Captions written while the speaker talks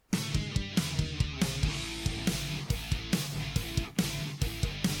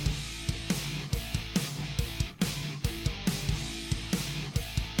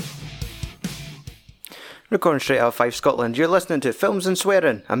Recording straight out of Fife, Scotland. You're listening to Films and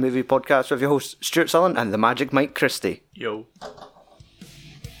Swearing, a movie podcast with your hosts Stuart Sullivan and the Magic Mike Christie. Yo.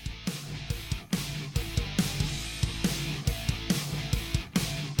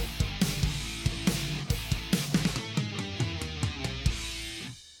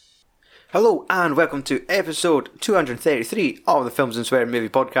 Hello and welcome to episode 233 of the Films and Swearing movie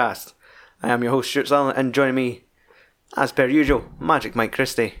podcast. I am your host Stuart Sullivan and joining me, as per usual, Magic Mike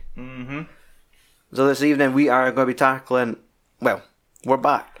Christie. So this evening we are going to be tackling, well, we're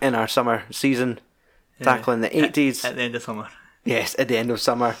back in our summer season, tackling the 80s. At the end of summer. Yes, at the end of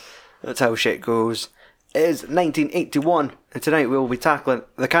summer. That's how shit goes. It is 1981 and tonight we will be tackling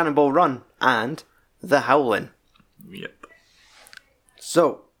The Cannonball Run and The Howling. Yep.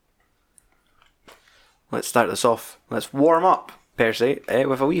 So, let's start this off. Let's warm up, per se,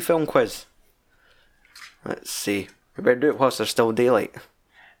 with a wee film quiz. Let's see. We better do it whilst there's still daylight.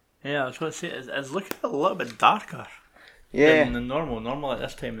 Yeah, I was going to say, it's looking a little bit darker than normal. Normal at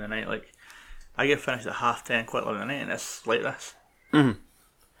this time of the night, like, I get finished at 10:30 quite late at night, and it's like this.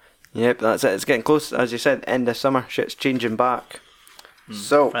 Yep, that's it. It's getting close, as you said, end of summer. Shit's changing back.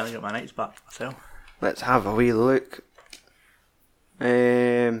 So, Finally got my nights back to myself. let's have a wee look.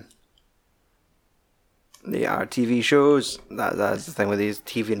 They are TV shows. That's the thing with these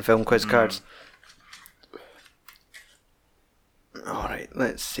TV and film quiz cards. Alright,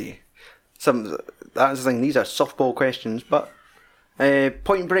 let's see. That's the thing, these are softball questions, but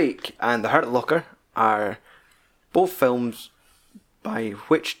Point Break and The Hurt Locker are both films by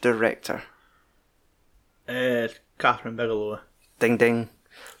which director? Catherine Bigelow. Ding ding.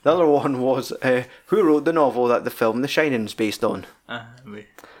 The other one was who wrote the novel that the film The Shining is based on?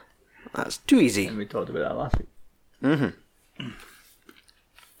 That's too easy. And we talked about that last week.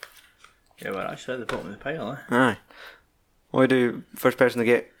 Yeah, we're actually at the bottom of the pile, eh? Aye. We do first person to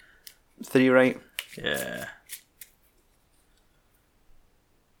get 3 right. Yeah.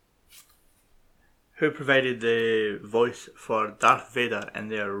 Who provided the voice for Darth Vader in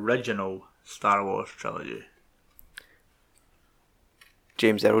the original Star Wars trilogy?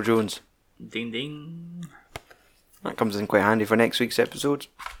 James Earl Jones. Ding ding. That comes in quite handy for next week's episodes.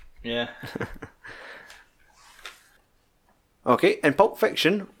 Yeah. Okay, in Pulp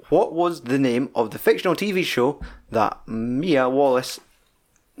Fiction, what was the name of the fictional TV show that Mia Wallace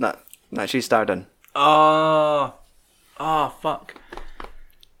that she starred in? Oh, fuck.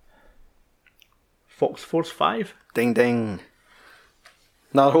 Fox Force 5? Ding ding.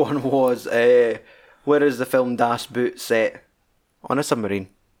 Another one was where is the film Das Boot set? On a submarine.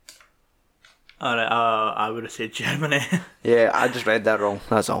 Alright, I would have said Germany. Yeah, I just read that wrong,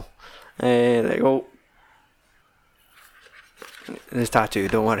 that's all. There you go. His tattoo,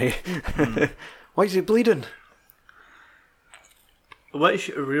 don't worry. Why is he bleeding? Which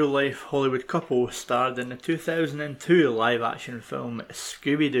real-life Hollywood couple starred in the 2002 live-action film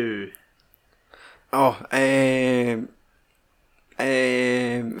Scooby-Doo? Oh,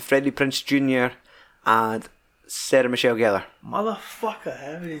 Freddie Prinze Jr. and Sarah Michelle Gellar. Motherfucker,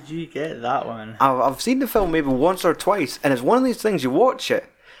 how did you get that one? I've seen the film maybe once or twice, and it's one of these things you watch it,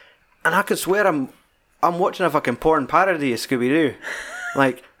 and I could swear I'm watching a fucking porn parody of Scooby-Doo.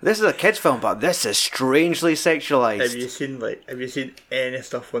 Like, this is a kids' film, but this is strangely sexualized. Have you seen any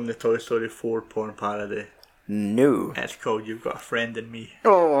stuff on the Toy Story 4 porn parody? No. It's called You've Got a Friend in Me.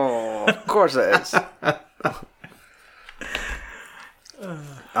 Oh, of course it is.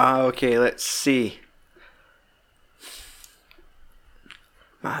 Okay, let's see.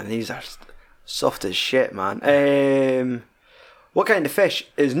 Man, these are soft as shit, man. What kind of fish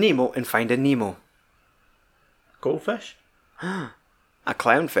is Nemo in Finding Nemo? Goldfish? A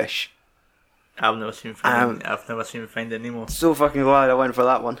clownfish. I've never seen Finding Nemo. So fucking glad I went for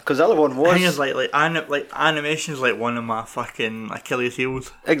that one, because the other one was. I think it's like animation's like one of my fucking Achilles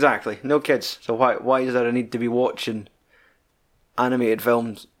heels. Exactly, no kids. So why is there a need to be watching animated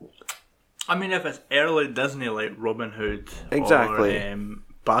films? I mean, if it's early Disney like Robin Hood, exactly, or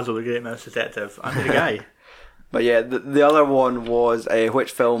Basil the Great Mouse Detective, I'm the guy. But yeah, the other one was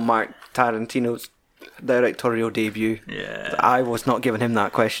which film marked Tarantino's directorial debut. Yeah. I was not giving him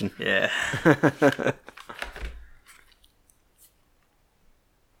that question. Yeah.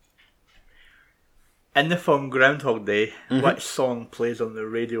 In the film Groundhog Day, which song plays on the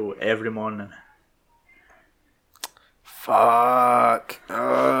radio every morning? Fuck.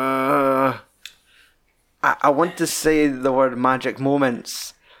 I want to say the word Magic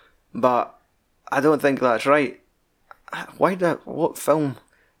Moments, but I don't think that's right. What film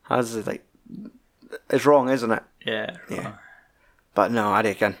has it, like, it's wrong, isn't it? Yeah. Yeah. But no, I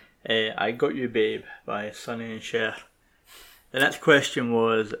reckon. I Got You Babe by Sonny and Cher. The next question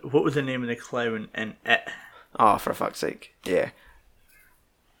was, what was the name of the clown in It? Oh, for fuck's sake. Yeah.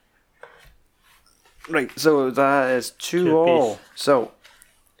 Right, so that is 2 all. So,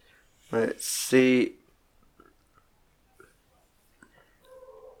 let's see.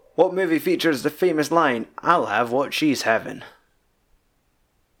 What movie features the famous line, "I'll have what she's having"?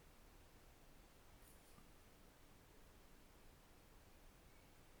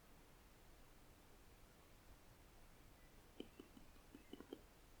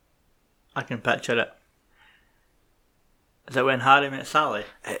 I can picture it. Is it when Harry Met Sally?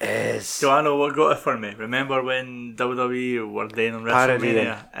 It is. Do I know what got it for me? Remember when WWE were doing on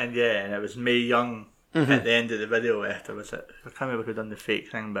WrestleMania? And it was Mae Young at the end of the video after, was it? I can't remember who done the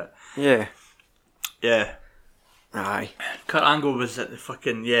fake thing, but... Yeah. Yeah. Aye. Kurt Angle was at the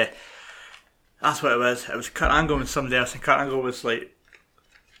fucking... Yeah. That's what it was. It was Kurt Angle and somebody else, and Kurt Angle was like...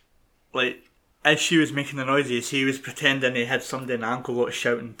 As she was making the noises, he was pretending he had somebody in the ankle lock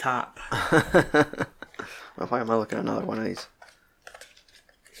shouting tap. Well, why am I looking at another one of these?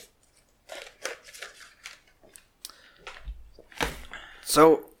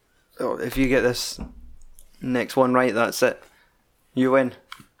 So, if you get this next one right, that's it. You win.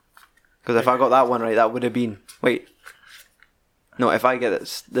 Because if I got that one right, that would have been... Wait. No, if I get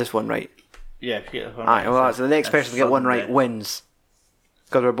this one right. Yeah, if you get this one right. Well, so the next person to get one right wins.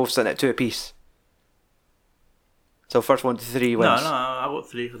 Because we're both sitting at 2 apiece. So first 1 to 3 wins. No, I got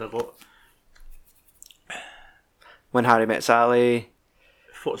 3 because I got... When Harry Met Sally.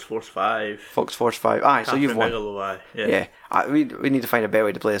 Fox Force 5. Fox Force 5. Aye, so you've won. Yeah. We need to find a better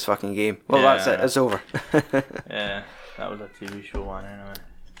way to play this fucking game. Well, that's it. It's over. Yeah, that was a TV show one anyway.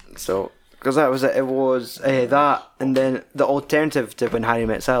 So, because that was it. It was that, and then the alternative to When Harry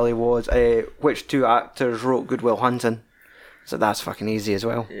Met Sally was which 2 actors wrote Good Will Hunting. So that's fucking easy as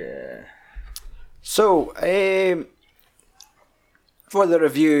well. Yeah. So, for the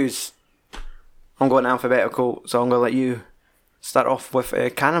reviews, I'm going alphabetical, so I'm going to let you start off with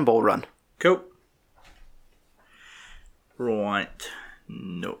Cannonball Run. Cool. Right.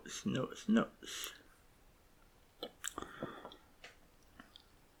 Notes.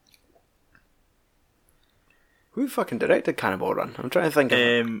 Who fucking directed Cannonball Run? I'm trying to think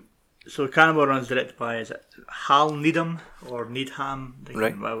of So Cannonball Run is directed by, is it Hal Needham or Needham?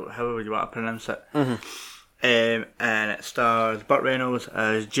 Right. However you want to pronounce it. Mm-hmm. And it stars Burt Reynolds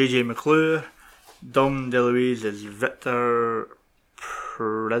as J.J. McClure, Dom DeLuise as Victor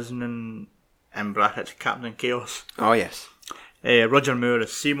Prisman, in brackets Captain Chaos. Oh, yes. Roger Moore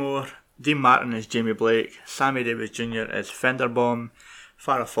as Seymour, Dean Martin as Jamie Blake, Sammy Davis Jr. as Fenderbaum,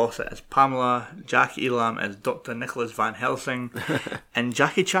 Farrah Fawcett as Pamela, Jack Elam as Dr. Nicholas Van Helsing, and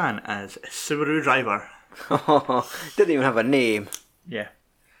Jackie Chan as Subaru Driver. Didn't even have a name. Yeah.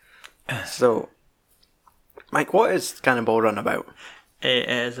 So, Mike, what is Cannonball Run about? It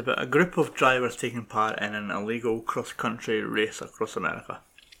is about a group of drivers taking part in an illegal cross-country race across America.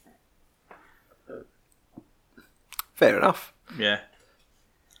 Fair enough. Yeah.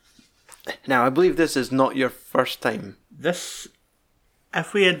 Now, I believe this is not your first time. This,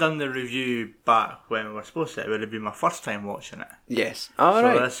 if we had done the review back when we were supposed to, it would have been my first time watching it. Yes.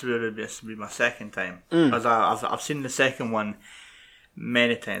 This would be my second time. Because I've seen the second one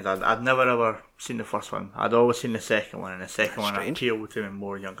many times. I'd never ever seen the first one. I'd always seen the second one, and the second one appealed to me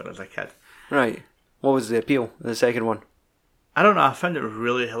more younger as a kid. Right. What was the appeal of the second one? I don't know, I found it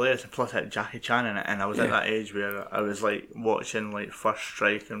really hilarious, and plus it had Jackie Chan in it, and I was at that age where I was like watching like First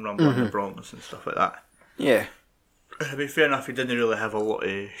Strike and Rumble in the Bronx and stuff like that. Yeah. To be fair enough, he didn't really have a lot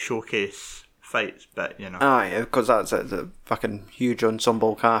of showcase fights, but you know. Aye, because that's a fucking huge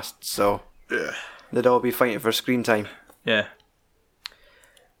ensemble cast, so they'd all be fighting for screen time. Yeah.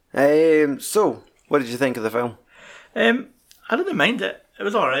 So, what did you think of the film? I didn't mind it. It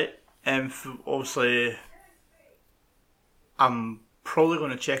was alright. Obviously, I'm probably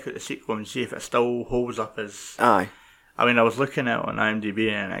going to check out the sequel and see if it still holds up as... Aye. I mean, I was looking at it on IMDb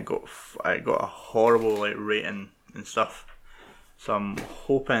and I got a horrible like rating and stuff. So I'm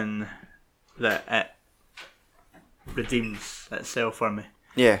hoping that it redeems itself for me.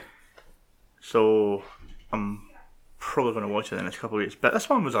 Yeah. So I'm probably going to watch it in the next couple of weeks. But this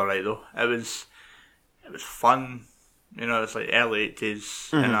one was alright though. It was fun. You know, it's like early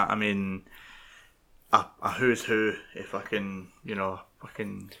 80s. And I mean, a who's who, if I can, you know,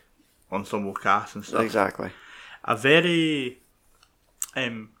 fucking ensemble cast and stuff. Exactly. A very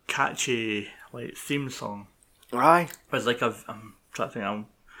catchy like theme song. Aye. It's like I'm trying to think.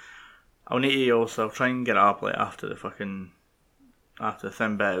 I'll need to also try and get it up like after the thing.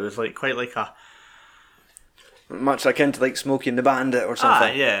 But it was like quite like a much akin to like Smokey and the Bandit or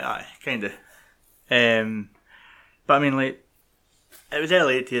something. Aye, kind of. But I mean, like it was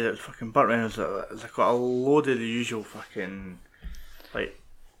early 80s. It was fucking Burt Reynolds. It's like got a load of the usual fucking like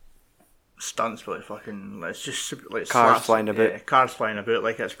stunts, but like fucking like, it's just super, like Cars flying about. Yeah, cars flying about.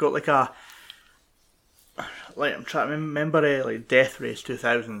 Like it's got like a like I'm trying to remember like Death Race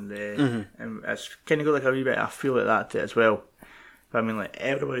 2000, and it's kind of got like a wee bit of a feel like that to it as well. But I mean, like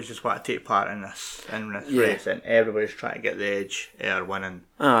everybody's just want to take part in this race, and everybody's trying to get the edge or winning.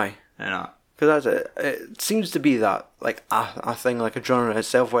 Aye, and that. Because it seems to be that like a thing, like a genre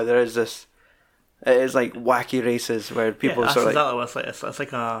itself, where there is this. It is like wacky races where people that's sort of exactly what it's like. It's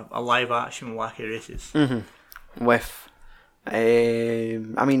like a live action wacky races. With,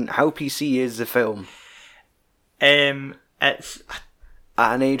 I mean, how PC is the film? It's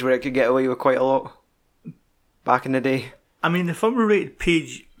at an age where it could get away with quite a lot. Back in the day. I mean, the film was rated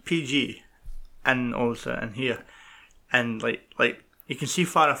PG, and also in here, and like you can see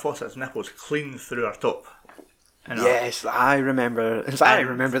Farrah Fawcett's nipples clean through her top. Yes, I remember. I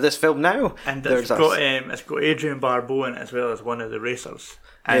remember this film now. And it's got Adrienne Barbeau in it as well as one of the racers,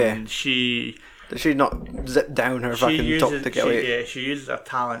 and she. Does she not zip down her fucking top to get away? Yeah, she uses her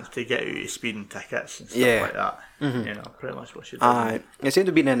talents to get out of speeding tickets and stuff like that. You know, pretty much what she does. It seemed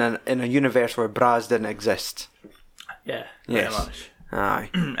to be in a universe where bras didn't exist. Yeah, pretty much. Aye.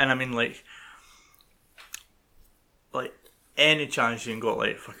 And I mean, like any chance you can got,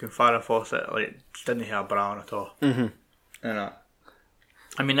 like fucking Farrah Fawcett, like didn't have a bra on at all. You know,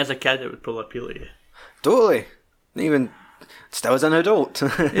 I mean, as a kid, it would probably appeal to you. Totally. Even still as an adult.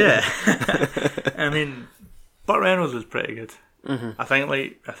 Yeah. I mean, Burt Reynolds was pretty good. I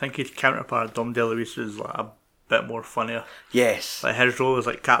think his counterpart Dom DeLuise was like a bit more funnier. Yes. Like his role as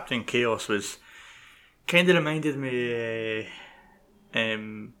like Captain Chaos was kind of reminded me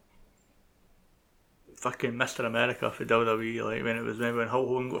fucking Mr. America for WWE, like when it was when Hulk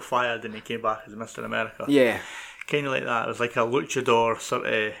Hogan got fired and he came back as Mr. America. Yeah. Kind of like that. It was like a luchador sort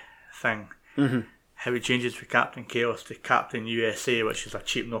of thing. How he changes from Captain Chaos to Captain USA, which is a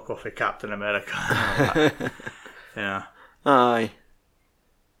cheap knockoff of Captain America. Yeah. Aye.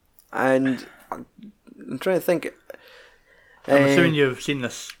 And I'm trying to think. I'm assuming you've seen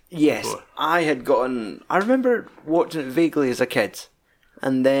this. Yes, before. I remember watching it vaguely as a kid,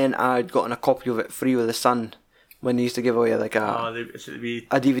 and then I'd gotten a copy of it free with the Sun when they used to give away like a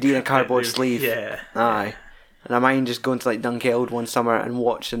DVD in a cardboard sleeve. Yeah. Aye. And I mind just going to like Dunkeld one summer and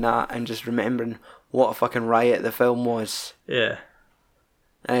watching that and just remembering what a fucking riot the film was. Yeah.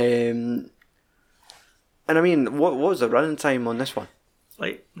 And I mean, what was the running time on this one?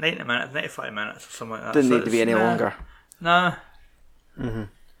 Like 90 minutes, 95 minutes or something like that. Didn't need to be any longer. Nah.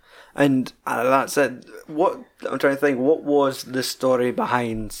 And that's it. What I'm trying to think, what was the story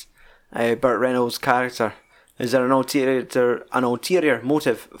behind Burt Reynolds' character? Is there an ulterior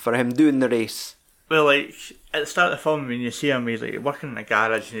motive for him doing the race? Well, like at the start of the film, when you see him, he's like working in a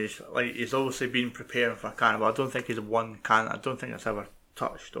garage, and he's obviously been preparing for a cannibal. I don't think he's won I don't think it's ever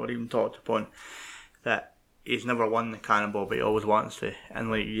touched or even talked upon that he's never won the cannibal, but he always wants to.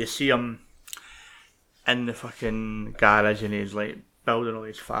 And like you see him in the fucking garage, and he's like building all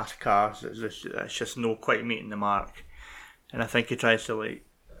these fast cars. It's just no quite meeting the mark. And I think he tries to like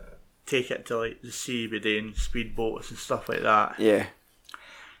take it to like the sea by doing speedboats and stuff like that. Yeah.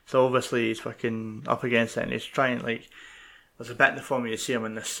 So obviously he's fucking up against it, and he's trying like. There's a bit in the film where you see him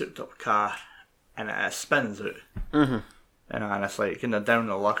in this souped up car, and it spins out. And it's like kind of down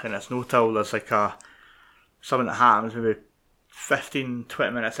the luck, and it's no till there's like something that happens maybe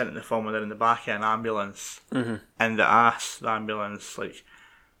 15-20 minutes into the film when they're in the back of an ambulance, and they ask the ambulance like,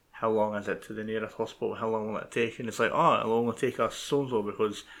 how long is it to the nearest hospital, how long will it take, and it's like, oh, it'll only take us so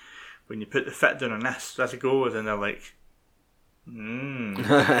because when you put the fit down on this it goes, and they're like, and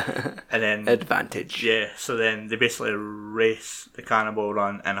then advantage. Yeah, so then they basically race the cannibal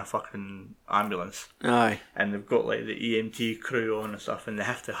run in a fucking ambulance. Aye. And they've got like the EMT crew on and stuff, and they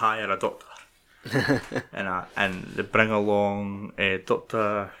have to hire a doctor. and they bring along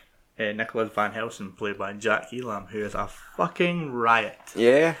Dr. Nicholas Van Helsing, played by Jack Elam, who is a fucking riot.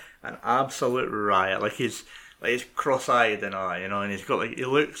 Yeah. An absolute riot. Like he's cross-eyed and all, you know, and he's got like, he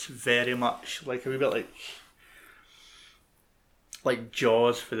looks very much like a wee bit like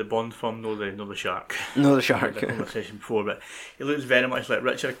Jaws for the Bond film, no the shark. No the shark. The conversation before, but he looks very much like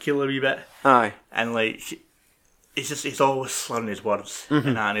Richard Kiel a wee bit. Aye. And like he's always slurring his words,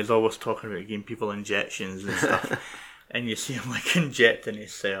 and he's always talking about giving people injections and stuff. And you see him like injecting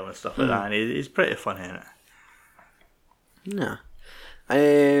his cell and stuff like that, and he's pretty funny in it.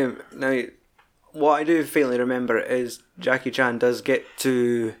 Yeah. Now, what I do faintly remember is Jackie Chan does get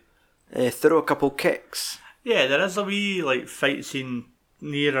to throw a couple kicks. Yeah, there is a wee like fight scene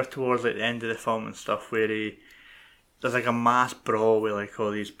nearer towards like the end of the film and stuff where he there's like a mass brawl with like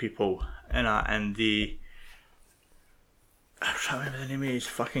all these people and the I'm trying to remember the name of his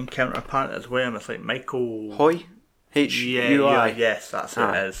fucking counterpart that's with him. It's like Michael Hoy? H-U-I? Yes, that's who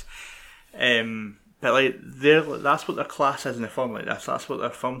it is. But like that's what their class is in the film. Like that's what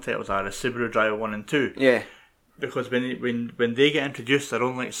their film titles are: the Subaru Driver 1 and 2. Yeah. Because when they get introduced, they're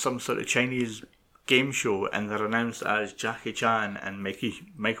on like some sort of Chinese game show, and they're announced as Jackie Chan and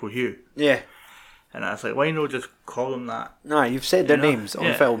Michael Hu. Yeah. And I was like, why not just call them that? No, you've said their names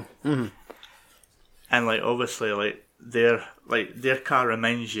on film. Mm-hmm. And like obviously like their car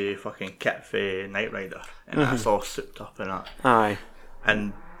reminds you of fucking Kit for Knight Rider, and that's all souped up in that. Aye.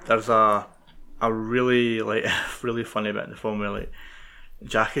 And there's a really like really funny bit in the film where like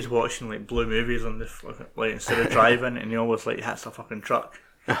Jackie's watching like blue movies on the like instead of driving, and he always like hits a fucking truck.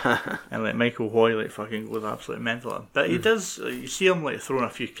 And like Michael Hoy like fucking goes absolutely mental at him. But he does, you see him like throwing a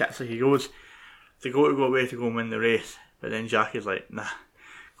few kicks, like he goes to go away to go and win the race, but then Jackie's like nah,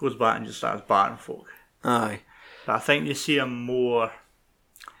 goes back and just starts batting folk. Aye. But I think you see him more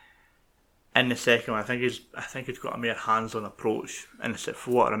in the second one. I think he's got a more hands-on approach, and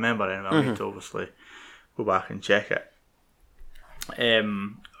for what I remember anyway. I need to obviously go back and check it.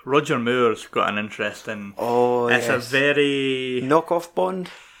 Roger Moore's got an interesting. It's a very knockoff Bond.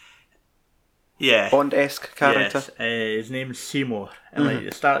 Yeah, Bond-esque character. Yes, his name's Seymour, and like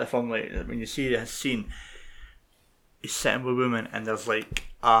the start of the film, like when you see his scene, he's sitting with a woman, and there's like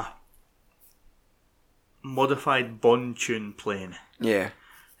a modified Bond tune playing. Yeah.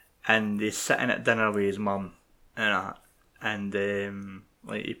 And he's sitting at dinner with his mum, and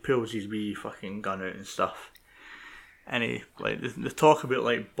like he pulls his wee fucking gun out and stuff. And he like they talk about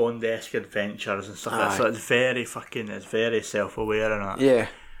like Bond-esque adventures and stuff like that. So it's very self-aware and that. Yeah.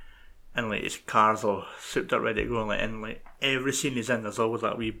 And like his car's all souped up ready to go, and like every scene he's in, there's always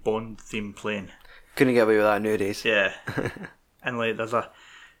that wee Bond theme playing. Couldn't get away with that nowadays. Yeah. And like there's a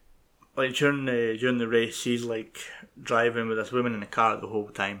like during the race, he's like driving with this woman in the car the whole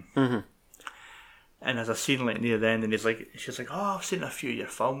time. Mm-hmm. And there's a scene like near the end, and she's like, "Oh, I've seen a few of your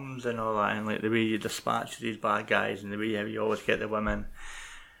films and all that, and like the way you dispatch these bad guys, and the way you always get the women."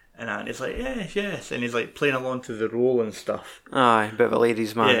 And he's like, yes, and he's like playing along to the role and stuff. Aye, a bit of a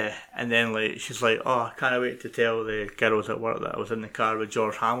ladies' man. Yeah, and then like she's like, "Oh, I can't wait to tell the girls at work that I was in the car with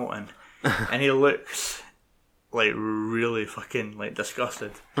George Hamilton," and he looks like really fucking like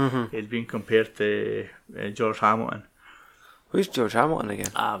disgusted. Mm-hmm. He's being compared to George Hamilton. Who's George Hamilton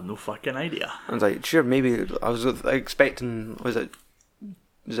again? I have no fucking idea. I was like, sure, maybe I was expecting. Was it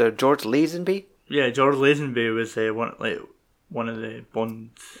George Lazenby? Yeah, George Lazenby was one of the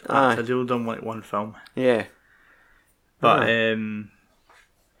Bond actors. He'll done like one film. Yeah. But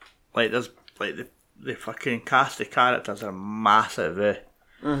like there's like the fucking cast of characters are massive.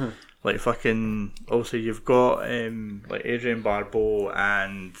 Mm-hmm. Like fucking also you've got like Adrienne Barbeau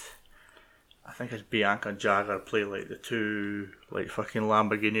and I think it's Bianca Jagger play like the two like fucking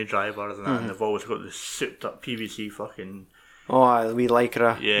Lamborghini drivers and that, and they've always got the souped up PVC fucking the wee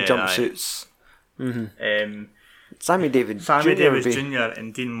lycra jumpsuits. Mm-hmm. Sammy Davis Jr.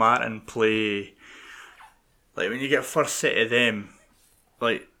 and Dean Martin play like when you get first set of them,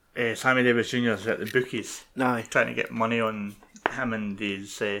 like Sammy Davis Jr. is at the bookies trying to get money on him and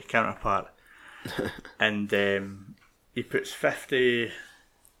his counterpart, and he puts 50.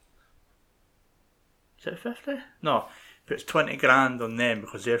 Is it 50? No, puts 20 grand on them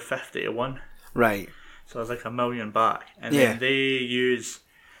because they're 50 to 1. Right. So it's like $1 million back, and then they use.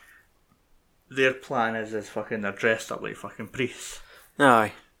 Their plan is fucking they're dressed up like fucking priests.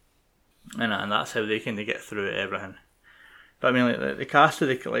 Aye. And that's how they kind of get through everything. But I mean, like the cast of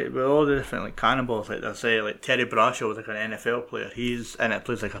the like with all the different like cannibals, like they'll say like Terry Bradshaw was like an NFL player. He's in it,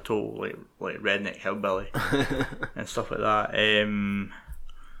 plays like a total like redneck hillbilly and stuff like that.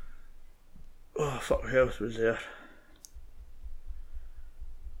 Oh fuck, who else was there?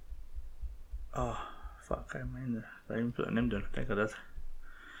 Oh fuck, I can't mind. I didn't even put a name down. I think I did.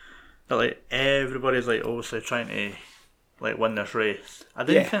 But like everybody's like obviously trying to like win this race. I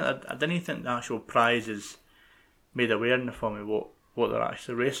didn't think the actual prize is made aware in the film of what they're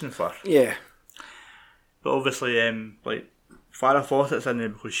actually racing for. Yeah. But obviously, like Farrah Fawcett's in there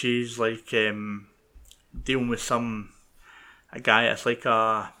because she's like dealing with a guy that's like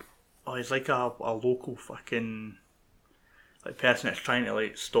he's like a local fucking like person that's trying to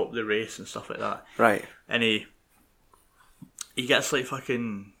like stop the race and stuff like that. Right. And he gets like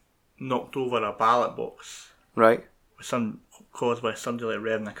fucking knocked over a ballot box. Right. Caused by somebody like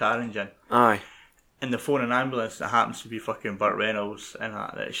revving a car engine. Aye. And they phone an ambulance that happens to be fucking Burt Reynolds and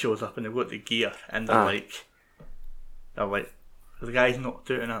that shows up and they've got the gear and they're like the guy's knocked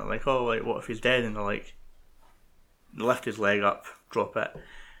out and they're like, oh, like what if he's dead? And they're like, lift his leg up, drop it.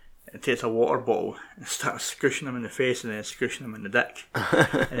 It takes a water bottle and starts squishing him in the face and then squishing him in the dick.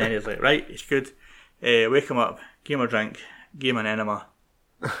 And then he's like, right, it's good. Wake him up, give him a drink, give him an enema,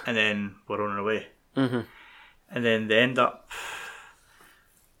 and then we're on our way. Mm-hmm. And then they end up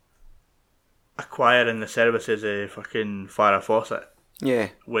acquiring the services of fucking Farrah Fawcett. Yeah.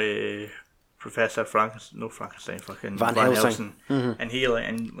 With Professor Frankenstein, fucking Van Van Helsing. Helsing. Mm-hmm. And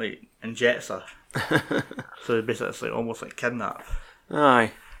he injects her. So basically it's like almost like kidnap.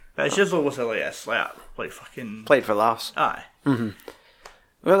 Aye. But it's just almost like fucking Played for laughs. aye. Mm-hmm.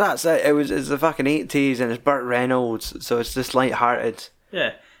 Well, that's it. It's the fucking 80s and it's Burt Reynolds, so it's just light-hearted.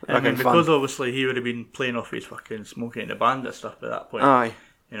 Yeah. And I mean, Fucking because fun. obviously he would have been playing off his fucking Smokey and the Bandit stuff at that point. Aye.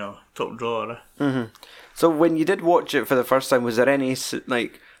 You know, top drawer. Mm-hmm. So when you did watch it for the first time, was there any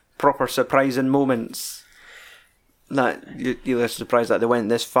like proper surprising moments that you were surprised that they went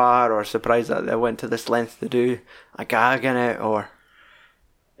this far, or surprised that they went to this length to do a gag in it, or?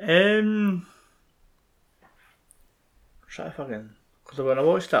 Try to fucking, because when I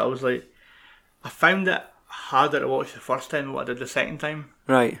watched it, I was like, I found it harder to watch the first time than what I did the second time.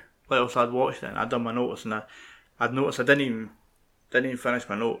 Right. Like also I'd watched it and I'd done my notes and I'd noticed I didn't even finish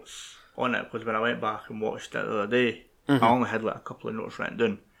my notes on it, because when I went back and watched it the other day, I only had like a couple of notes written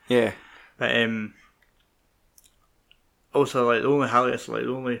down. Yeah. But also like the only highlights, like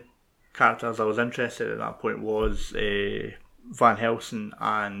the only characters I was interested in at that point was Van Helsing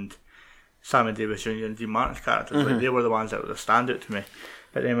and Sammy Davis Jr. and Dean Martin's characters. Like they were the ones that were the standout to me.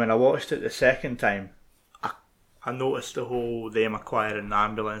 But then when I watched it the second time, I noticed the whole them acquiring the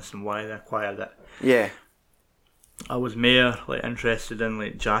ambulance and why they acquired it. Yeah. I was more like interested in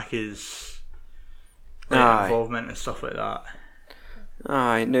like Jackie's Aye. involvement and stuff like that.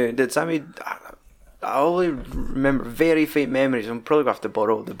 Aye, no, did Sammy... I only remember very faint memories. I'm probably going to have to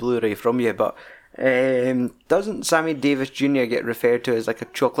borrow the Blu-ray from you, but doesn't Sammy Davis Jr. get referred to as like a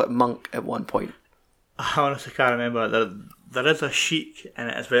chocolate monk at one point? I honestly can't remember. There is a sheik in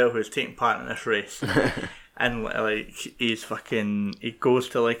it as well who's taking part in this race. And like he goes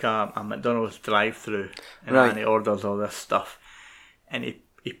to like a McDonald's drive-through and Right. then he orders all this stuff, and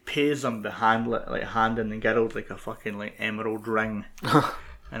he pays them handing the girl like a fucking like emerald ring,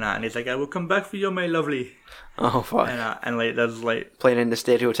 and he's like, I will come back for you, my lovely. Oh fuck! And like there's like Playing in the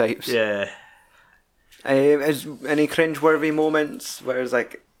stereotypes. yeah. Is any cringe-worthy moments where it's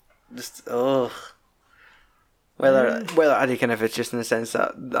like just ugh? Whether I reckon if it's just in the sense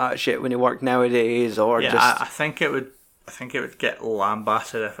that shit when you work nowadays, or Yeah, just I think it would get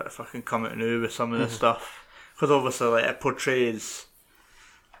lambasted if it fucking come out new with some of the stuff, because obviously like it portrays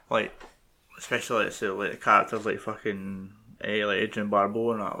like, especially like say like the characters like fucking like Adrian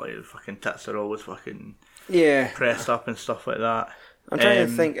Barbeau and that, like the fucking tits are always fucking yeah. pressed up and stuff like that. I'm trying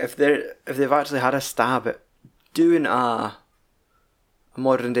to think if they've actually had a stab at doing a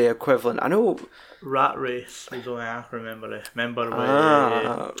modern day equivalent. I know Rat Race was the only I can remember it. Remember with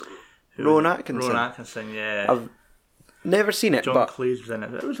Rowan Atkinson. Rowan Atkinson, yeah. I've never seen it, John but Cleese was in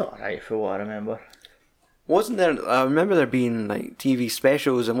it. It was alright for what I remember. wasn't there? I remember there being like TV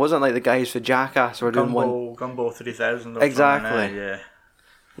specials, and wasn't like the guys for Jackass were doing one. Gumball 3000 or Exactly. something, yeah.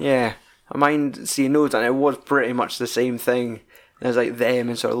 Yeah, I mind seeing those, and it was pretty much the same thing. There's like them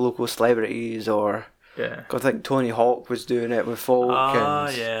and sort of local celebrities, or Yeah. I think Tony Hawk was doing it with folk.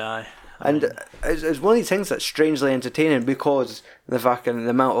 Yeah, aye. And it's one of these things that's strangely entertaining because the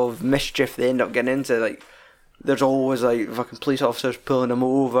amount of mischief they end up getting into. Like, there's always like fucking police officers pulling them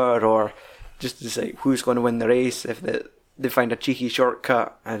over, or just like who's going to win the race if they find a cheeky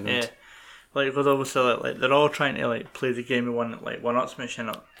shortcut. And Yeah. Like, because obviously, like they're all trying to like play the game of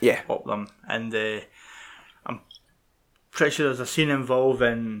one-upsmanship up them, and I'm pretty sure there's a scene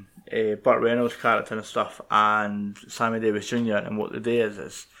involving Burt Reynolds' character and stuff, and Sammy Davis Jr. And what they do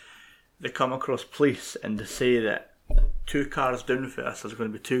is they come across police and they say that 2 cars down for us there's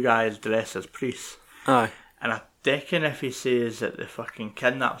going to be 2 guys dressed as priests. Aye. And I reckon if he says that they fucking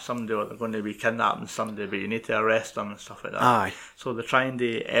kidnap somebody or they're going to be kidnapping somebody, but you need to arrest them and stuff like that. Aye. So they're trying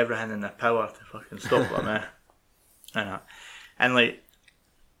to do everything in their power to fucking stop them, And like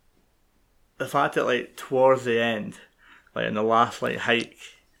the fact that like towards the end, like in the last like hike,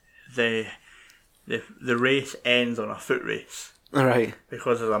 the race ends on a foot race. Right.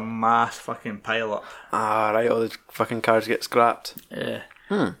 Because there's a mass fucking pile up. Right, all the fucking cars get scrapped. Yeah.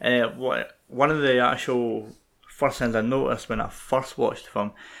 One of the actual first things I noticed when I first watched the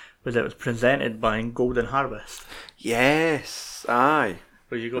film was it was presented by Golden Harvest. Yes, aye.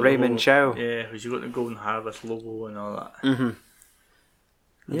 Where you got Raymond Chow. Yeah, where you got the Golden Harvest logo and all that.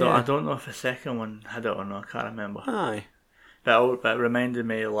 Mm-hmm. I don't know if the second one had it or not, I can't remember. Aye. But it reminded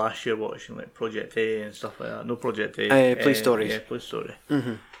me of last year watching like Project A and stuff like that. No Project A. Police Stories. Yeah, Police Story.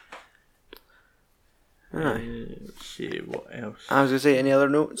 Let's see what else. I was going to say, any other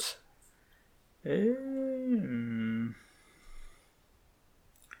notes? As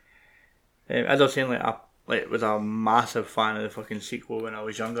I was saying, I was a massive fan of the fucking sequel when I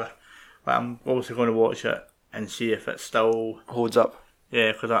was younger. But I'm also going to watch it and see if it still holds up.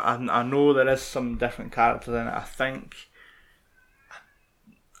 Yeah, because I know there is some different characters in it. I think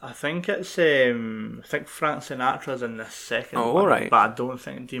it's I think Frank Sinatra's in the second one, right. but I don't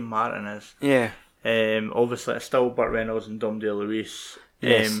think Dean Martin is. Yeah. Obviously it's still Burt Reynolds and Dom DeLuise.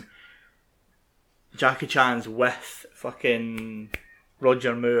 Yes. Jackie Chan's with fucking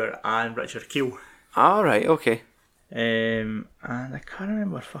Roger Moore and Richard Kiel. Alright, okay. And I can't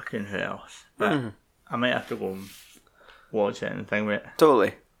remember fucking who else. But I might have to go and watch it and think about it.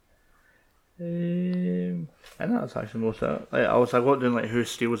 Totally. I think that's actually most of it. I was doing like who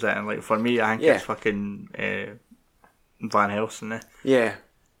steals it, and like for me I think it's fucking Van Helsing. Yeah.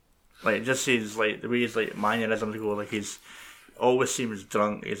 Like it just seems like the way his like mannerisms go, like he's always seems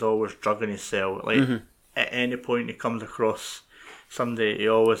drunk, he's always drugging himself. Like at any point he comes across somebody, he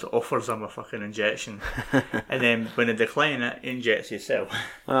always offers them a fucking injection. And then when they decline it, he injects himself.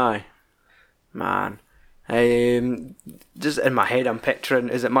 Aye. Man. Just in my head I'm picturing,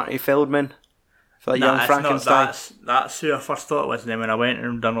 is it Marty Feldman? For young Frankenstein? That's who I first thought it was, and then when I went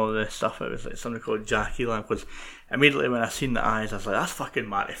and done all this stuff, it was like somebody called Jack Elam, because immediately when I seen the eyes, I was like, that's fucking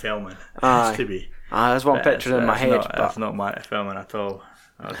Marty Feldman. It has to be. That's what I'm picturing in my head. That's not Marty Feldman at all.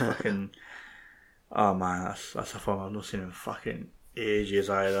 That's fucking... Oh man, that's a film I've not seen in fucking ages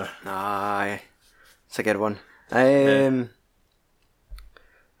either. Aye. It's a good one.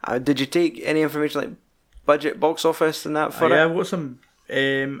 Did you take any information like budget, box office and that for it? Yeah, I've got some...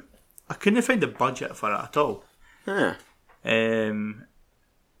 I couldn't find the budget for it at all. Huh.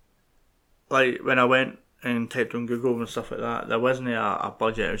 Like when I went and typed on Google and stuff like that, there wasn't a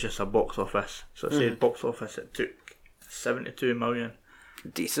budget, it was just a box office. So it said box office, it took 72 million.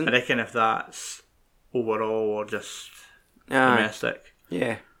 Decent. I reckon if that's overall or just domestic.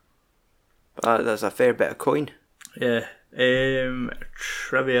 Yeah. But that's a fair bit of coin. Yeah.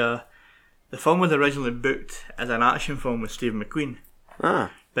 Trivia. The film was originally booked as an action film with Steve McQueen.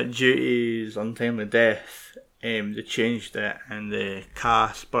 But due to his untimely death, they changed it, and they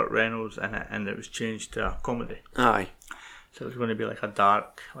cast Burt Reynolds in it, and it was changed to a comedy. Aye. So it was going to be like a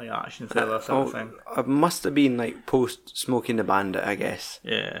dark, like action thriller sort of thing. It must have been like post Smokey and the Bandit, I guess.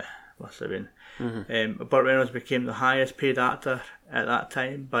 Yeah, must have been. Burt Reynolds became the highest paid actor at that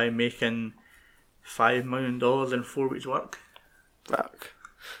time by making $5 million in 4 weeks' work. Fuck.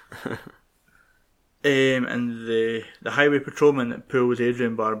 And the highway patrolman that pulls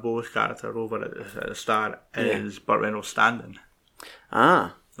Adrian Barbeau's character over at the start is Burt Reynolds standing.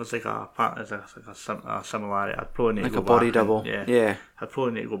 There's like a similarity. I'd probably need like to go a body back double. Yeah. I'd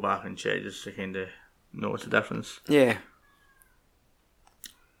probably need to go back and check just to kind of notice the difference. Yeah.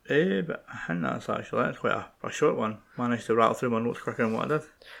 But I think that's quite a short one. Managed to rattle through my notes quicker than what I did.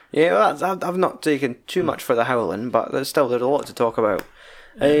 Yeah, well, I've not taken too much for The Howling, but there's a lot to talk about.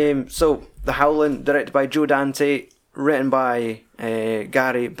 So, The Howling, directed by Joe Dante, written by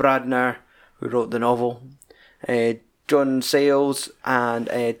Gary Bradner, who wrote the novel, John Sayles and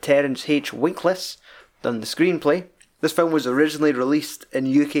Terence H. Winkless done the screenplay. This film was originally released in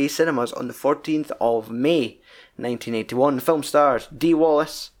UK cinemas on the 14th of May 1981. The film stars Dee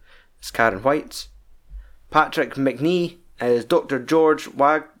Wallace as Karen White, Patrick Macnee as Dr. George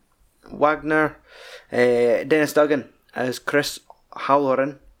Wagner, Dennis Duggan as Chris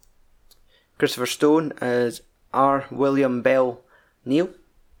Halloran, Christopher Stone as R. William Bell Neal.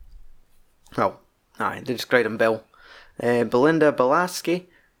 Well, they described him Bell. Belinda Belaski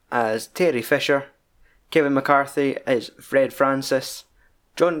as Terry Fisher, Kevin McCarthy as Fred Francis,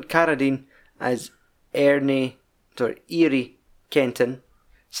 John Carradine as Erie Kenton,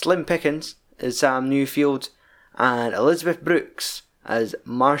 Slim Pickens as Sam Newfield, and Elizabeth Brooks as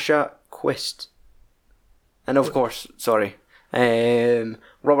Marcia Quist. And of course,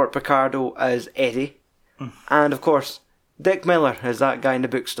 Robert Picardo as Eddie, and of course, Dick Miller as that guy in the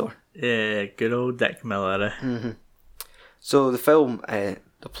bookstore. Yeah, good old Dick Miller. So the film,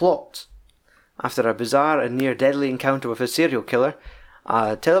 the plot: after a bizarre and near deadly encounter with a serial killer,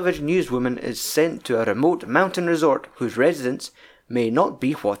 a television newswoman is sent to a remote mountain resort whose residents may not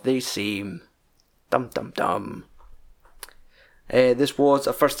be what they seem. Dum dum dum. This was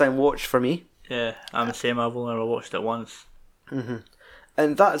a first time watch for me. Yeah, I'm the same. I've only ever watched it once.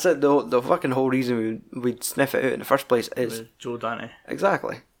 And that's it. The fucking whole reason we'd sniff it out in the first place is with Joe Dante.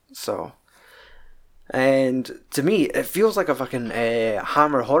 Exactly. So, And to me, it feels like a fucking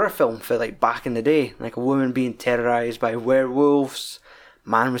Hammer horror film for like back in the day, like a woman being terrorized by werewolves,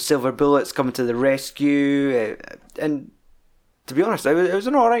 man with silver bullets coming to the rescue, and to be honest, it was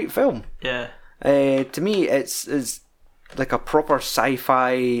an alright film. Yeah. To me, it's like a proper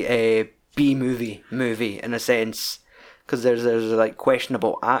sci-fi B movie in a sense, because there's like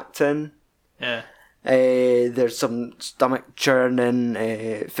questionable acting. Yeah. There's some stomach churning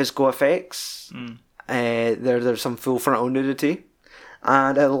physical effects. There's some full frontal nudity,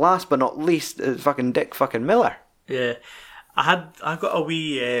 and last but not least, fucking Dick fucking Miller. Yeah, I got a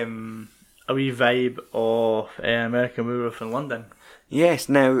wee vibe of American Werewolf in London. Yes.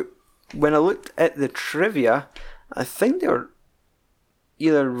 Now, when I looked at the trivia, I think they were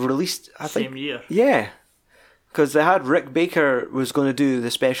either released Same year. Yeah, because they had Rick Baker was going to do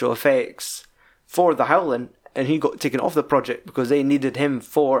the special effects for The Howling, and he got taken off the project because they needed him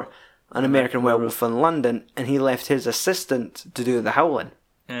for An American Werewolf in London, and he left his assistant to do The Howling.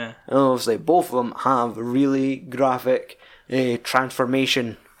 Yeah. And obviously, both of them have really graphic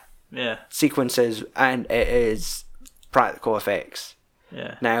transformation sequences, and it is practical effects.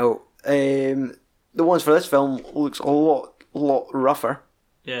 Yeah. Now, the ones for this film looks a lot rougher.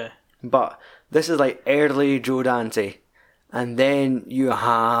 Yeah. But this is like early Joe Dante, and then you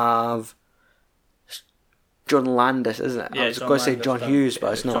have John Landis, isn't it? Yeah, I was going to say John Hughes,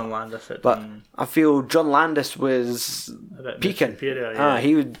 but it's not. John Landis. But I feel John Landis was peaking. Superior, yeah.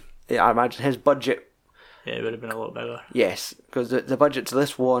 He would. I imagine his budget. Yeah, it would have been a lot bigger. Yes, because the budget to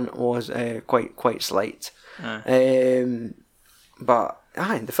this one was quite slight. But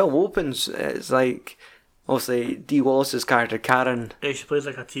the film opens. It's like obviously Dee Wallace's character Karen. Yeah, she plays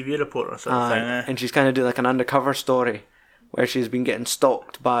like a TV reporter sort of thing. And she's kind of doing like an undercover story where she's been getting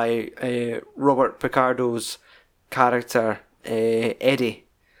stalked by Robert Picardo's character Eddie,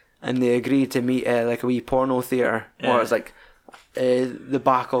 and they agreed to meet like a wee porno theatre, or it's like the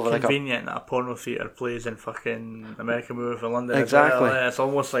back of like convenient that a porno theatre plays in fucking American Werewolf in London. Exactly. As well. It's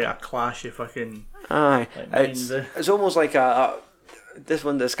almost like a clash of fucking. Aye, it's almost like this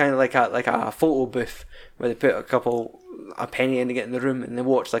one that's kind of like a photo booth where they put a penny in to get in the room and they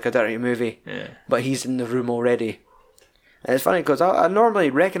watch like a dirty movie. Yeah. But he's in the room already. And it's funny because I normally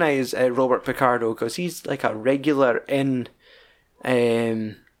recognise Robert Picardo because he's like a regular in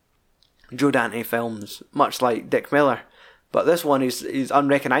Joe Dante films, much like Dick Miller. But this one he's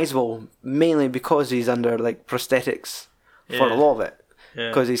unrecognisable mainly because he's under like prosthetics for a lot of it.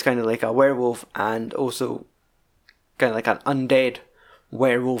 Because he's kind of like a werewolf and also kind of like an undead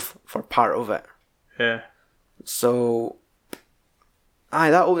werewolf for part of it. Yeah. So,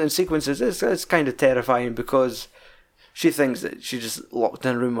 that opening sequence is kind of terrifying because she thinks that she's just locked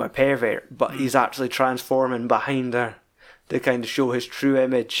in a room with a pervert, but he's actually transforming behind her to kind of show his true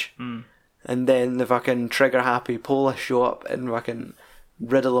image. And then the fucking trigger-happy Polish show up and fucking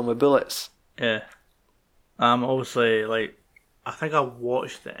riddle him with bullets. Yeah. Obviously, like, I think I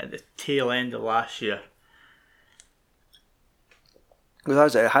watched it at the tail end of last year.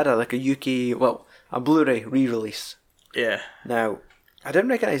 Because it had a Blu-ray re-release. Yeah. Now, I didn't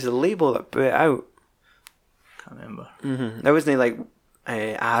recognise the label that put it out. Can't remember. There wasn't like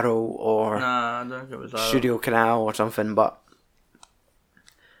Arrow or Nah, I don't think it was Arrow. Studio Canal or something, but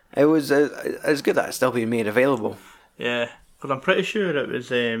it was it's good that it's still being made available. Yeah, because I'm pretty sure it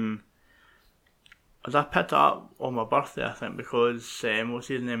was. As I picked it up on my birthday, I think, because what's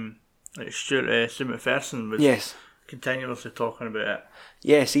his name, like Stuart McPherson was continuously talking about it.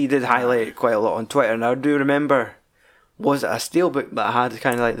 Yes, he did highlight it quite a lot on Twitter, and I do remember. Was it a steelbook that had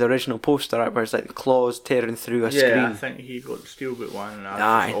kind of like the original poster out where it's like the claws tearing through a screen? Yeah, I think he got the steelbook one and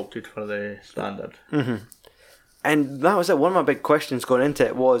I just opted for the standard. And that was it. One of my big questions going into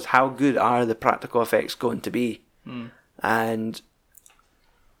it was how good are the practical effects going to be? And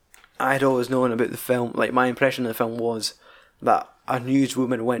I'd always known about the film, like my impression of the film was that a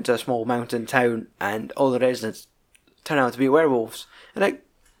newswoman went to a small mountain town and all the residents turned out to be werewolves. And it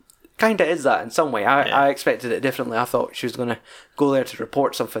kind of is that in some way. I expected it differently. I thought she was going to go there to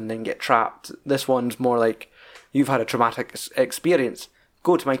report something and then get trapped. This one's more like, you've had a traumatic experience.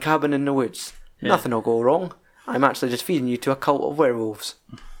 Go to my cabin in the woods. Nothing will go wrong. I'm actually just feeding you to a cult of werewolves.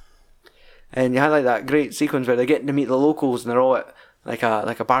 And you had like that great sequence where they're getting to meet the locals and they're all at like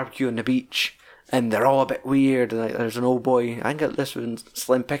a barbecue on the beach and they're all a bit weird. And like, there's an old boy, I think this one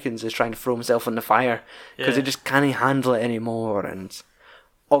Slim Pickens is trying to throw himself in the fire because he just can't handle it anymore. And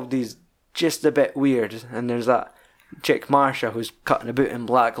all these just a bit weird. And there's that chick Marsha who's cutting about in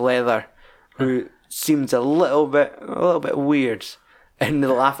black leather who seems a little bit weird. And they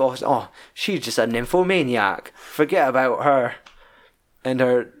laugh off, she's just a nymphomaniac. Forget about her. And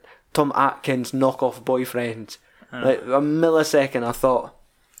her Tom Atkins knockoff boyfriend. Like a millisecond, I thought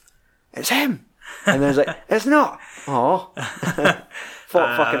it's him, and then it's like it's not. Oh, I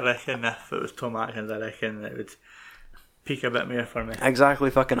reckon if it was Tom Atkins, I reckon it would peak a bit more for me. Exactly,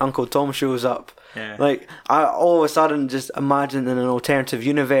 fucking Uncle Tom shows up. Yeah. Like, I all of a sudden just imagine in an alternative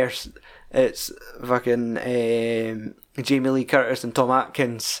universe, it's fucking Jamie Lee Curtis and Tom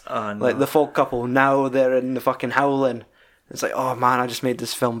Atkins. Oh, no. Like, the folk couple, now they're in the fucking Howling. It's like, oh man, I just made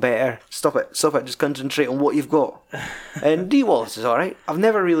this film better. Stop it, just concentrate on what you've got. And Dee Wallace is alright. I've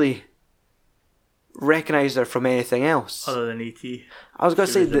never really recognised her from anything else. Other than E.T. I was going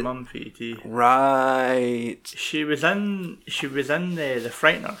to say the mum for E.T. Right. She was in the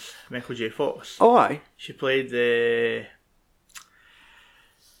Frighteners, Michael J. Fox. Oh, aye. She played the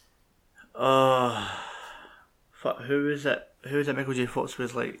who was it Michael J. Fox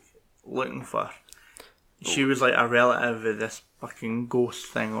was like looking for? She was like a relative of this fucking ghost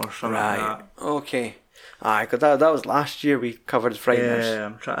thing or something like that. Okay. Aye, because that was last year we covered Frighteners. Yeah,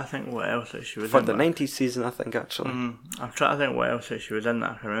 I'm trying to think what else that she was for in. For the 90s season, I think, actually. I'm trying to think what else that she was in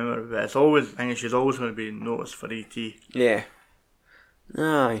that I can remember, but it's always, I think she's always going to be noticed for E.T. Yeah.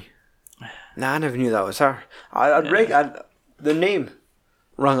 Aye. Nah, I never knew that was her. The name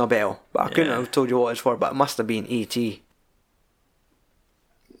rung a bell, but I couldn't have told you what it's for, but it must have been E.T.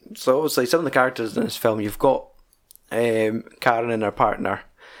 So obviously some of the characters in this film, you've got Karen and her partner,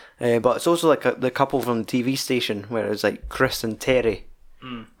 but it's also like the couple from the TV station where it's like Chris and Terry,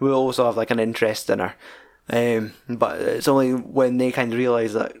 who also have like an interest in her, but it's only when they kind of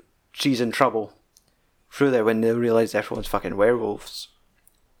realise that she's in trouble through there when they realise everyone's fucking werewolves,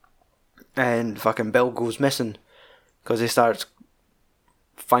 and fucking Bill goes missing because he starts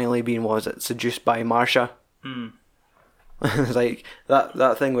finally being seduced by Marsha. It's like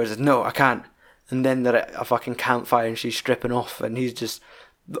that thing where it's no, I can't, and then they're at a fucking campfire and she's stripping off and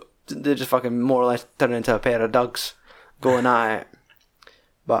they're just fucking more or less turning into a pair of dugs going at it.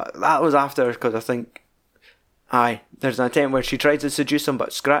 But that was after, because I think there's an attempt where she tries to seduce him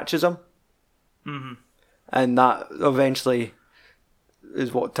but scratches him, and that eventually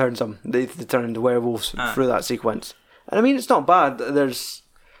is what turns them. They turn into werewolves through that sequence. And I mean, it's not bad.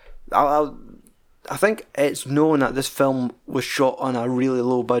 I think it's known that this film was shot on a really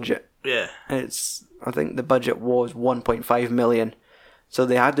low budget. Yeah. I think the budget was 1.5 million. So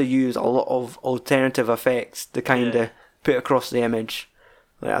they had to use a lot of alternative effects to kind of put across the image.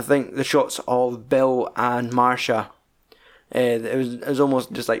 Like, I think the shots of Bill and Marsha, it was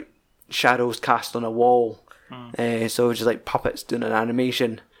almost just like shadows cast on a wall. So it was just like puppets doing an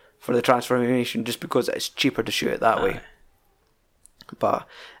animation for the transformation, just because it's cheaper to shoot it that way. But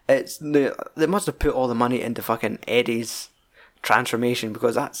they must have put all the money into fucking Eddie's transformation,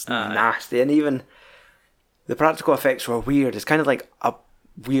 because that's nasty. And even the practical effects were weird. It's kind of like a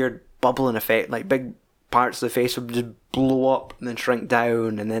weird bubbling effect, like big parts of the face would just blow up and then shrink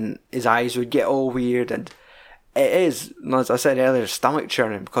down, and then his eyes would get all weird. And it is, as I said earlier, stomach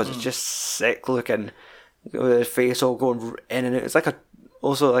churning, because it's just sick looking, with his face all going in and out. It's like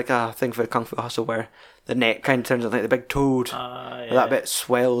also like a thing for Kung Fu Hustle where the neck kind of turns into like the big toad. That bit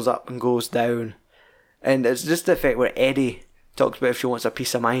swells up and goes down. And it's just the effect where Eddie talks about if she wants a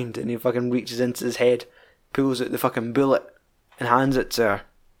peace of mind, and he fucking reaches into his head, pulls out the fucking bullet and hands it to her.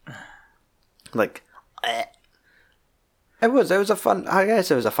 Like, it was a fun, I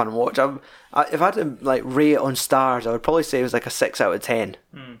guess it was a fun watch. If I had to like rate it on stars, I would probably say it was like a 6 out of 10.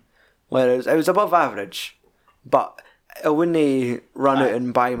 Whereas it was above average, but I wouldn't run out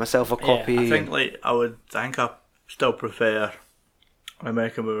and buy myself a copy. I think I still prefer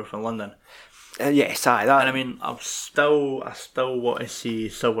American Movie from London. Yes, that. And I mean, I still want to see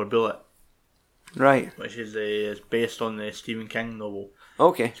Silver Bullet. Right. Which is based on the Stephen King novel.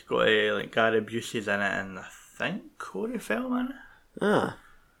 Okay. It's got like Gary Busey's in it, and I think Corey Feldman in it.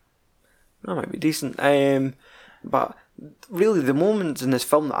 That might be decent. But really, the moments in this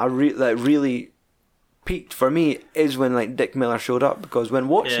film that really peaked for me is when like Dick Miller showed up, because when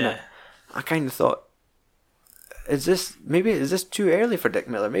watching it, I kind of thought, is this too early for Dick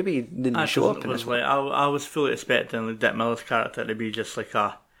Miller? Maybe he didn't show up in this one. I was fully expecting like Dick Miller's character to be just like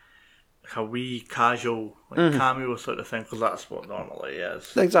a wee casual cameo sort of thing, because that's what normally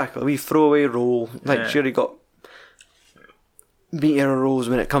is. Exactly, a wee throwaway role. Like sure, he got meatier roles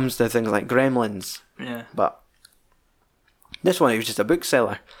when it comes to things like Gremlins. Yeah. But this one, he was just a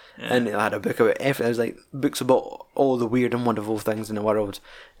bookseller. Yeah. And it had a book about everything. It was like books about all the weird and wonderful things in the world.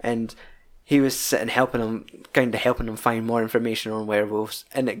 And he was sitting helping him find more information on werewolves.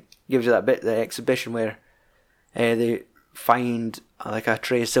 And it gives you that bit, the exhibition where they find like a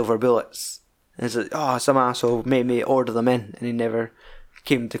tray of silver bullets. And it's like, some asshole made me order them in, and he never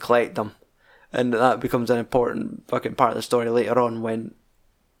came to collect them. And that becomes an important fucking part of the story later on when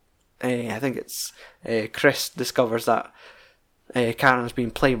I think it's Chris discovers that Karen's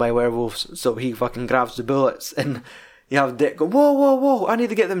been played by werewolves, so he fucking grabs the bullets, and you have Dick go, whoa, whoa, whoa, I need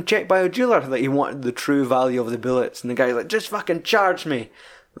to get them checked by a jeweler. Like, he wanted the true value of the bullets, and the guy's like, just fucking charge me,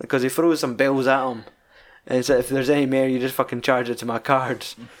 because he throws some bills at him, and he said, if there's any more, you just fucking charge it to my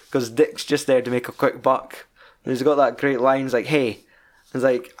cards, because Dick's just there to make a quick buck. And he's got that great line, he's like, hey, he's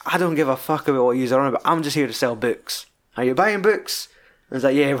like, I don't give a fuck about what you're on about, I'm just here to sell books. Are you buying books? And he's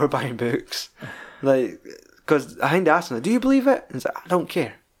like, yeah, we're buying books. Like, because I think they asked him, do you believe it? And he's like, I don't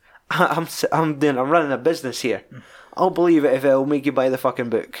care. I'm running a business here. I'll believe it if it'll make you buy the fucking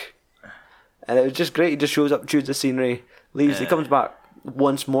book. And it was just great. He just shows up, chews the scenery, leaves. He comes back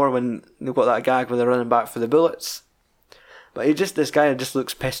once more when they've got that gag where they're running back for the bullets. But this guy just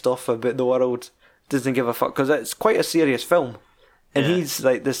looks pissed off about the world. Doesn't give a fuck, because it's quite a serious film. And he's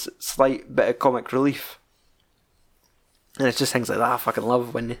like this slight bit of comic relief. And it's just things like that I fucking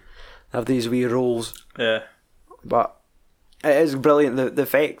love when you have these wee roles. Yeah. But it is brilliant, the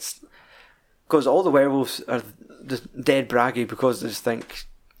effects. Because all the werewolves are just dead braggy because they just think,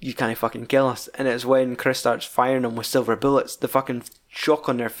 you can't fucking kill us. And it's when Chris starts firing them with silver bullets, the fucking shock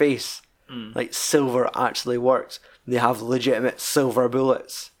on their face. Like, silver actually works. They have legitimate silver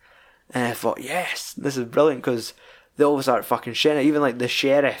bullets. And I thought, yes, this is brilliant, because they all start fucking shitting. Even like the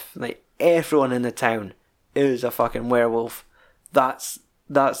sheriff, like everyone in the town is a fucking werewolf. That's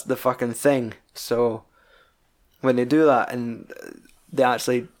the fucking thing. So when they do that, and they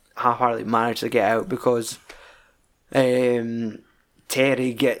actually half-heartedly manage to get out, because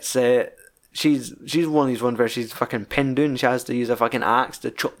Terry gets she's one of these ones where she's fucking pinned down. She has to use a fucking axe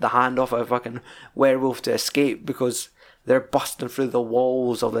to chop the hand off a fucking werewolf to escape, because they're busting through the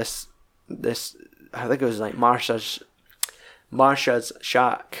walls of this I think it was like Marsha's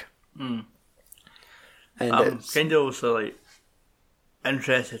shack. And I'm kind of also like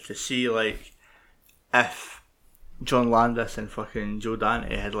interested to see like if John Landis and fucking Joe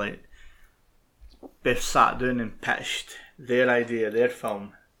Dante had like both sat down and pitched their idea, their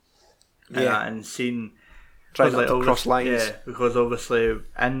film, and seen trying like, to cross lines. Yeah, because obviously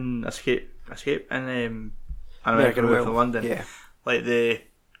in Escape in American Werewolf in London, like the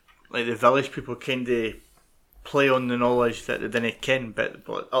village people kind of play on the knowledge that they didn't ken, but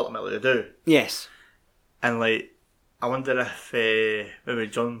ultimately they do. Yes. And like, I wonder if maybe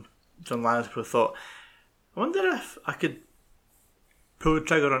John Landis thought, I wonder if I could pull the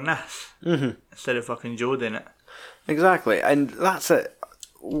trigger on this instead of fucking Joe doing it. Exactly, and that's it.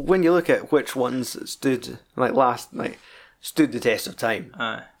 When you look at which ones stood the test of time,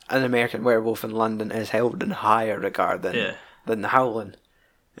 An American Werewolf in London is held in higher regard than The Howling.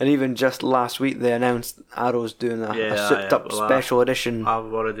 And even just last week they announced Arrow's doing a souped up special edition.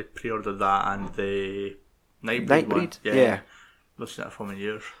 I've already pre-ordered that and the Nightbreed one. Yeah. I've seen that film in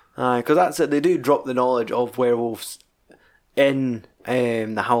years. Because that's it. They do drop the knowledge of werewolves in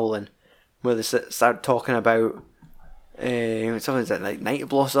The Howling, where they start talking about something like Night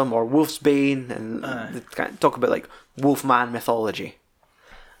Blossom or Wolfsbane, and they kind of talk about like Wolfman mythology.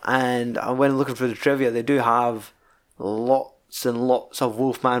 And when looking through the trivia, they do have lots and lots of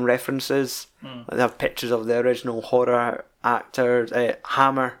Wolfman references. Like they have pictures of the original horror actors,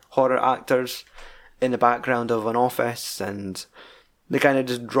 Hammer horror actors, in the background of an office, and they kind of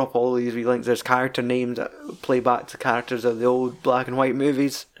just drop all these wee links. There's character names that play back to characters of the old black and white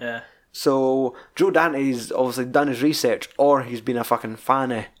movies. Yeah. So Joe Dante's obviously done his research, or he's been a fucking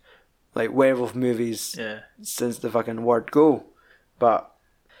fan of like werewolf movies since the fucking word go. But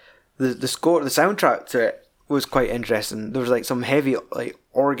the score, the soundtrack to it was quite interesting. There was like some heavy like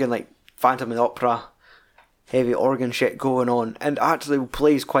organ, like Phantom of the Opera, heavy organ shit going on, and actually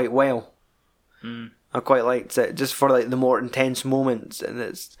plays quite well. I quite liked it, just for like the more intense moments, and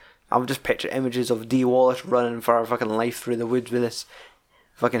I've just pictured images of Dee Wallace running for her fucking life through the woods with this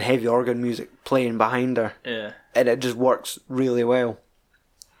fucking heavy organ music playing behind her. Yeah. And it just works really well.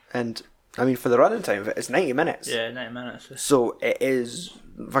 And I mean, for the running time of it, it's 90 minutes. Yeah, 90 minutes. So it is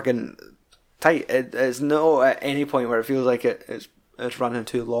fucking tight. It's not at any point where it feels like it's running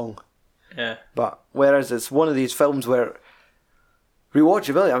too long. Yeah. But whereas it's one of these films where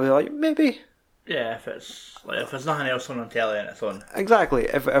rewatchability, I'll be like, maybe. Yeah, if there's nothing else on telly and it's on. Exactly.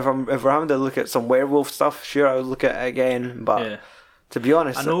 If we're having to look at some werewolf stuff, sure, I would look at it again. But to be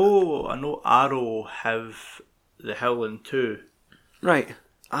honest, I know Arrow have The Howling too. Right.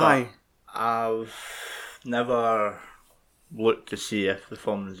 Aye. I've never looked to see if the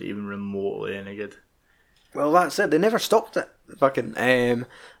film's even remotely any good. Well, that's it. They never stopped it. Fucking The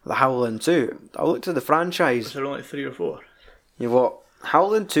Howling 2. I looked at the franchise. Was there only 3 or 4? You've got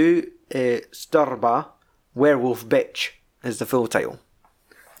Howling 2 Sturba Werewolf Bitch is the full title.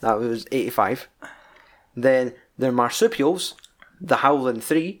 That was 85. Then the Marsupials, The Howling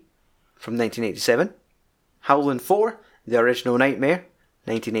 3 from 1987. Howling 4, The Original Nightmare,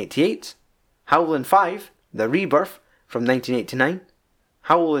 1988. Howling 5, The Rebirth from 1989.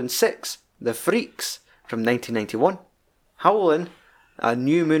 Howling 6, The Freaks from 1991. Howling, A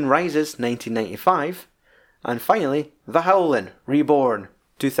New Moon Rises, 1995. And finally, The Howling, Reborn,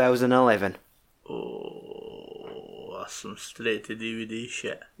 2011. Oh, that's some straight to DVD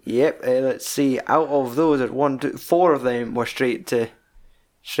shit. Yep, let's see. Out of those, there's 4 of them were straight to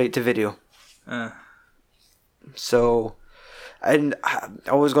video. So, and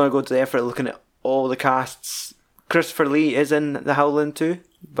I was going to go to the effort of looking at all the casts. Christopher Lee is in The Howling too,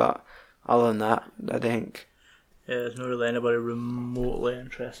 but other than that, I think. Yeah, there's not really anybody remotely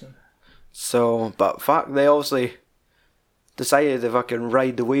interesting. So, but fuck, they obviously decided if I can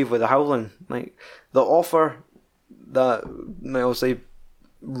ride the wave with The Howling. Like, the author that they obviously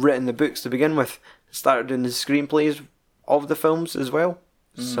written the books to begin with started doing the screenplays of the films as well.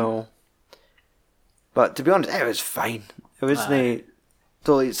 So, but to be honest, it was fine. It wasn't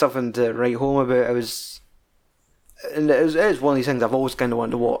totally something to write home about. It was one of these things I've always kind of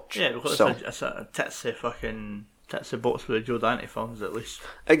wanted to watch. Yeah, because it's a titsy box with the Joe Dante films at least.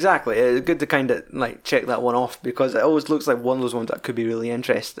 Exactly, it's good to kind of like check that one off because it always looks like one of those ones that could be really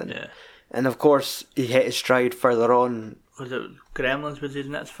interesting. Yeah. And of course, he hit his stride further on. Was it Gremlins was his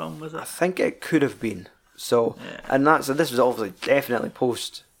next film, was it? I think it could have been. So, and this was obviously definitely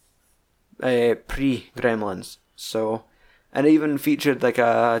post pre-Gremlins. So, and it even featured like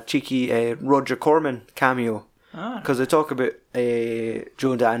a cheeky Roger Corman cameo because they talk about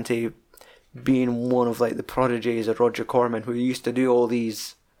Joe Dante being one of like the prodigies of Roger Corman, who used to do all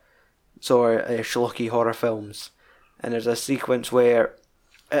these sort of schlocky horror films. And there's a sequence where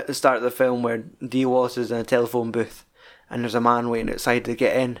at the start of the film where Dee Wallace is in a telephone booth and there's a man waiting outside to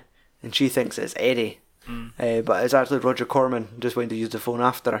get in, and she thinks it's Eddie. But it's actually Roger Corman just waiting to use the phone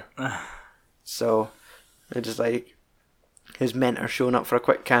after her. So it's just like his mentor showing up for a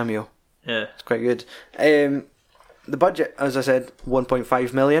quick cameo. Yeah, it's quite good. The budget, as I said,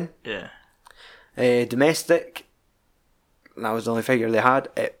 1.5 million. Yeah. Domestic, that was the only figure they had.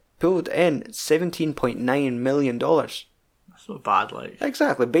 It pulled in $17.9 million. That's not bad, like.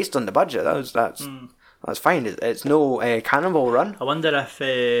 Exactly, based on the budget, that's fine. It's no Cannonball Run. I wonder if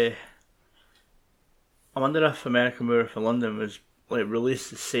American Werewolf for London was like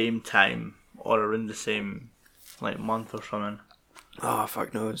released the same time or around the same like month or something. Oh,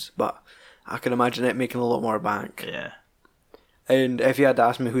 fuck knows. But I can imagine it making a lot more bank. Yeah. And if you had to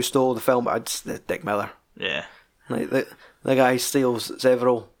ask me who stole the film, I'd say Dick Miller. Yeah. Like the guy steals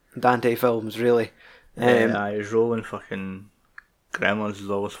several Dante films, really. His role in fucking Gremlins is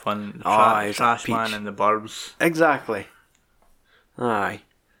always fun. The Trash Man and the Burbs. Exactly. Aye.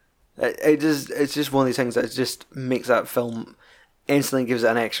 It's just one of these things that just makes that film instantly gives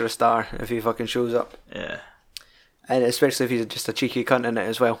it an extra star if he fucking shows up. Yeah. And especially if he's just a cheeky cunt in it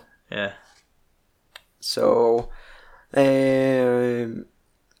as well. Yeah. So,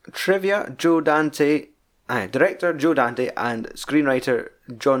 trivia: Joe Dante, director Joe Dante and screenwriter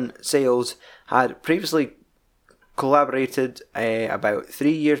John Sayles had previously collaborated about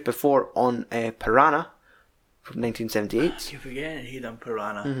 3 years before on Piranha from 1978. You're forgetting he done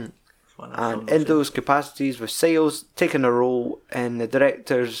Piranha. Mm-hmm. And in those capacities, with Sayles taking a role in the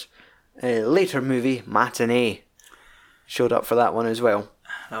director's later movie Matinee, showed up for that one as well.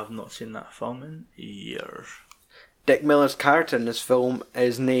 I've not seen that film in years. Dick Miller's character in this film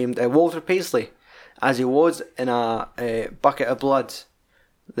is named Walter Paisley, as he was in a Bucket of Blood,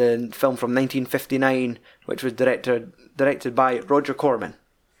 the film from 1959, which was directed by Roger Corman.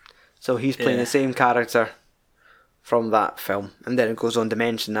 So he's playing the same character from that film. And then it goes on to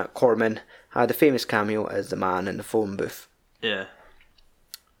mention that Corman had a famous cameo as the man in the phone booth. Yeah.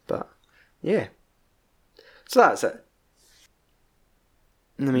 But, yeah. So that's it.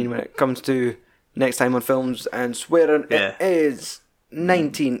 I mean, when it comes to next time on films and swearing, it is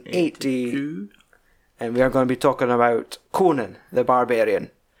 1980. And we are going to be talking about Conan the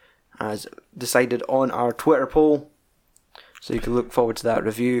Barbarian, as decided on our Twitter poll. So you can look forward to that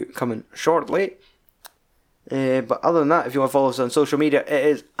review coming shortly. But other than that, if you want to follow us on social media, it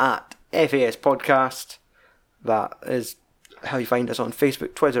is at FAS Podcast. That is how you find us on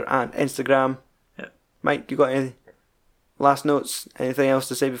Facebook, Twitter and Instagram. Yep. Mike, you got any last notes? Anything else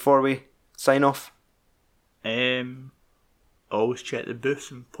to say before we sign off? Always check the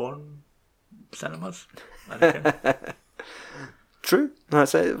booths in porn cinemas. I reckon. True.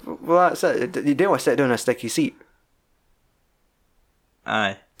 That's it. Well, that's it. You don't want to sit down on a sticky seat.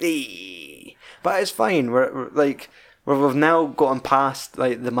 Aye. But it's fine. We've now gotten past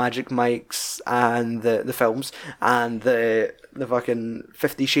like the Magic Mikes and the films and the fucking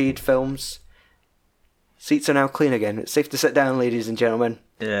 50 Shade films. Seats are now clean again. It's safe to sit down, ladies and gentlemen.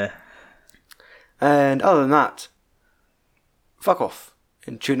 Yeah. And other than that, fuck off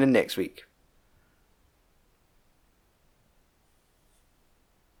and tune in next week.